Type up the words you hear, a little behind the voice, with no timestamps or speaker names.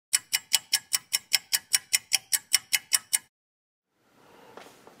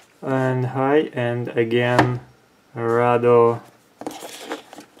and hi, and again Rado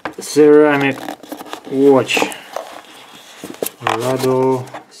ceramic watch. Rado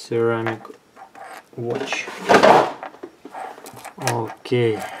ceramic watch.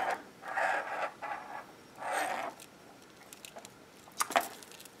 Okay.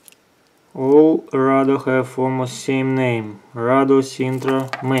 All Rado have almost same name, Rado Sintra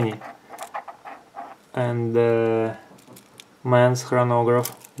Many, and men's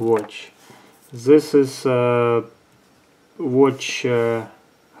chronograph watch. This is watch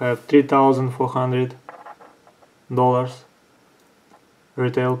have $3,400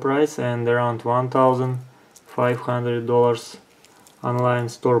 retail price and around $1,500 online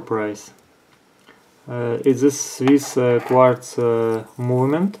store price. It's this Swiss quartz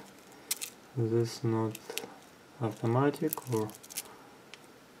movement. This is not automatic or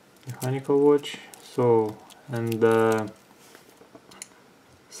mechanical watch. So, and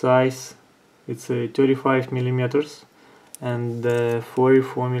size, it's 35 millimeters and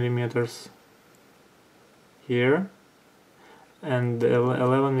 44 millimeters here and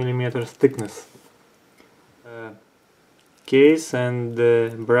 11 millimeters thickness. Case and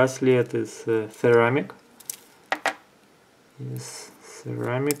bracelet is ceramic. Yes,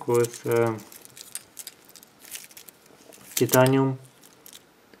 ceramic with titanium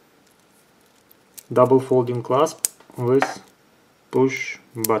double folding clasp with push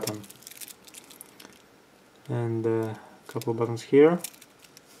button and a couple buttons here.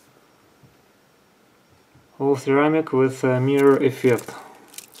 All ceramic with a mirror effect.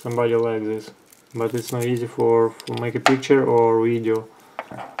 Somebody like this, but it's not easy for make a picture or video,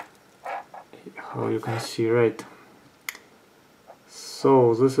 how you can see, right?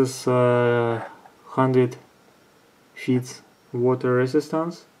 So this is 100 feet water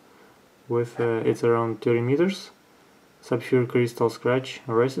resistance with it's around 30 meters, sapphire crystal scratch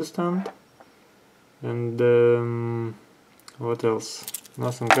resistant, and what else?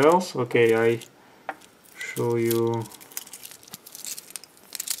 Nothing else. Okay, I show you.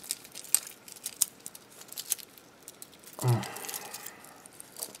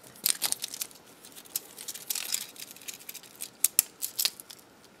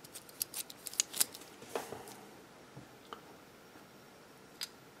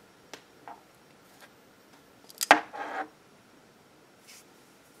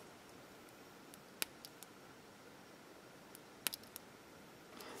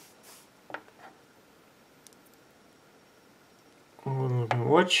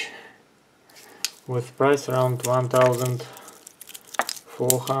 Watch with price around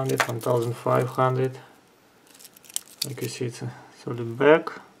 1,400, 1,500. Like you see, it's a solid back,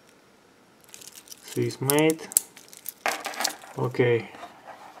 Swiss made. Okay,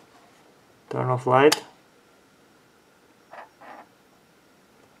 turn off light.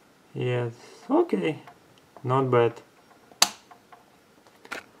 Yes, okay, not bad.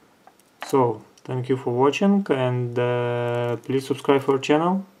 So thank you for watching, and please subscribe for our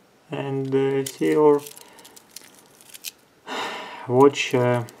channel and see or watch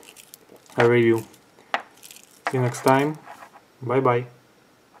a review. See you next time. Bye bye.